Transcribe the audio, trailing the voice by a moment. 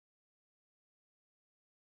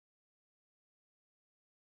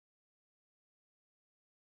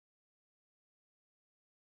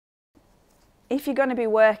If you're going to be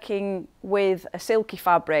working with a silky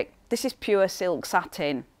fabric, this is pure silk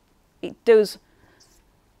satin. It does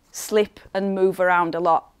slip and move around a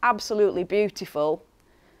lot, absolutely beautiful.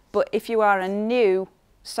 But if you are a new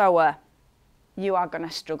sewer, you are going to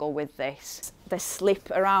struggle with this. They slip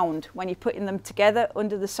around. When you're putting them together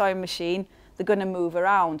under the sewing machine, they're going to move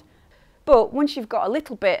around. But once you've got a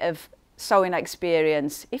little bit of sewing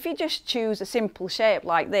experience, if you just choose a simple shape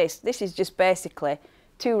like this is just basically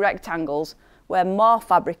two rectangles where more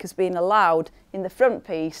fabric has been allowed in the front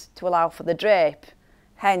piece to allow for the drape.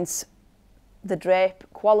 Hence, the drape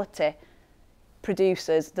quality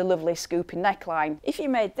produces the lovely scooping neckline. If you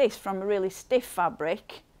made this from a really stiff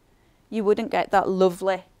fabric, you wouldn't get that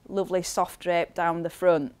lovely, lovely soft drape down the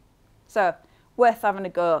front. So, worth having a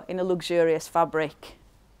go in a luxurious fabric.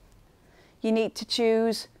 You need to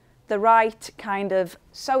choose the right kind of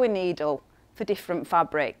sewing needle for different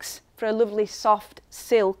fabrics. For a lovely soft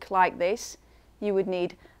silk like this, you would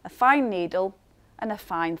need a fine needle and a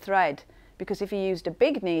fine thread, because if you used a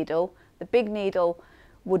big needle, the big needle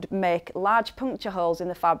would make large puncture holes in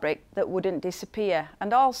the fabric that wouldn't disappear.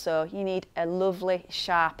 And also you need a lovely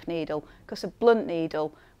sharp needle, because a blunt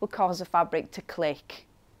needle will cause the fabric to click.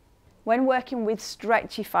 When working with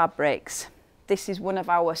stretchy fabrics, this is one of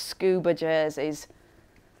our Scuba jerseys.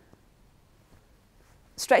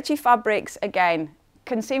 Stretchy fabrics, again,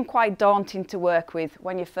 can seem quite daunting to work with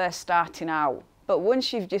when you're first starting out, but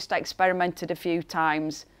once you've just experimented a few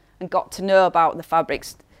times and got to know about the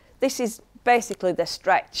fabrics, this is basically the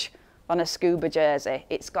stretch on a Scuba jersey.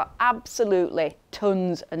 It's got absolutely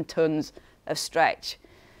tons and tons of stretch.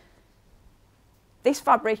 This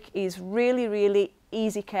fabric is really, really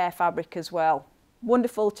easy care fabric as well.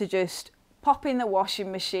 Wonderful to just pop in the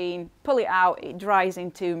washing machine, pull it out, it dries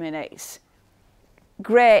in 2 minutes.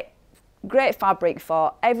 Great fabric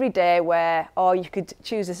for everyday wear, or you could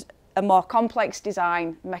choose a more complex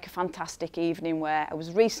design and make a fantastic evening wear. I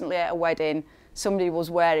was recently at a wedding, somebody was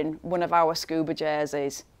wearing one of our Scuba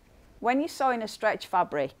jerseys. When you're sewing a stretch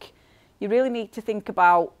fabric, you really need to think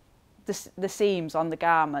about the seams on the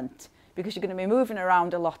garment, because you're going to be moving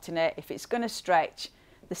around a lot in it. If it's going to stretch,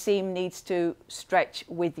 the seam needs to stretch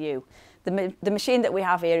with you. The machine that we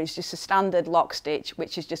have here is just a standard lock stitch,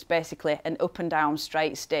 which is just basically an up and down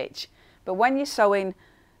straight stitch. But when you're sewing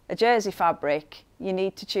a jersey fabric, you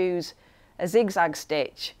need to choose a zigzag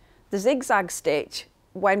stitch. The zigzag stitch,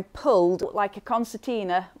 when pulled like a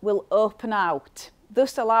concertina, will open out,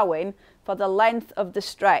 thus allowing for the length of the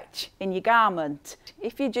stretch in your garment.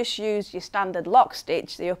 If you just use your standard lock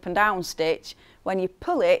stitch, the up and down stitch, when you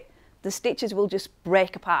pull it, the stitches will just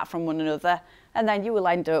break apart from one another, and then you will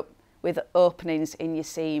end up with openings in your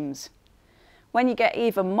seams. When you get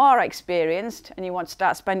even more experienced and you want to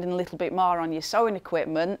start spending a little bit more on your sewing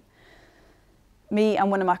equipment, me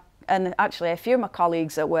and actually a few of my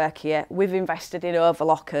colleagues at work here, we've invested in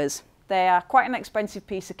overlockers. They are quite an expensive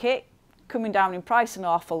piece of kit, coming down in price an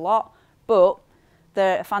awful lot, but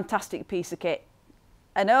they're a fantastic piece of kit.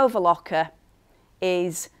 An overlocker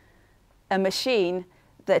is a machine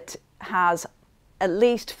that has at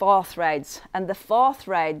least 4 threads, and the 4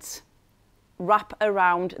 threads wrap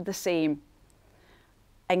around the seam,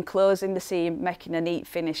 enclosing the seam, making a neat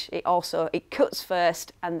finish. It cuts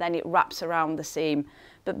first and then it wraps around the seam.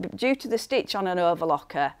 But due to the stitch on an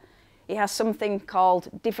overlocker, it has something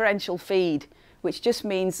called differential feed, which just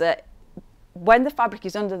means that when the fabric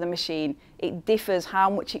is under the machine, it differs how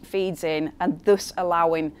much it feeds in, and thus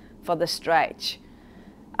allowing for the stretch.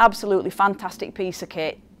 Absolutely fantastic piece of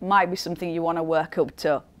kit. Might be something you want to work up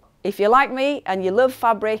to. If you're like me and you love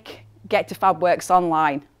fabric, get to Fabworks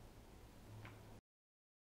online.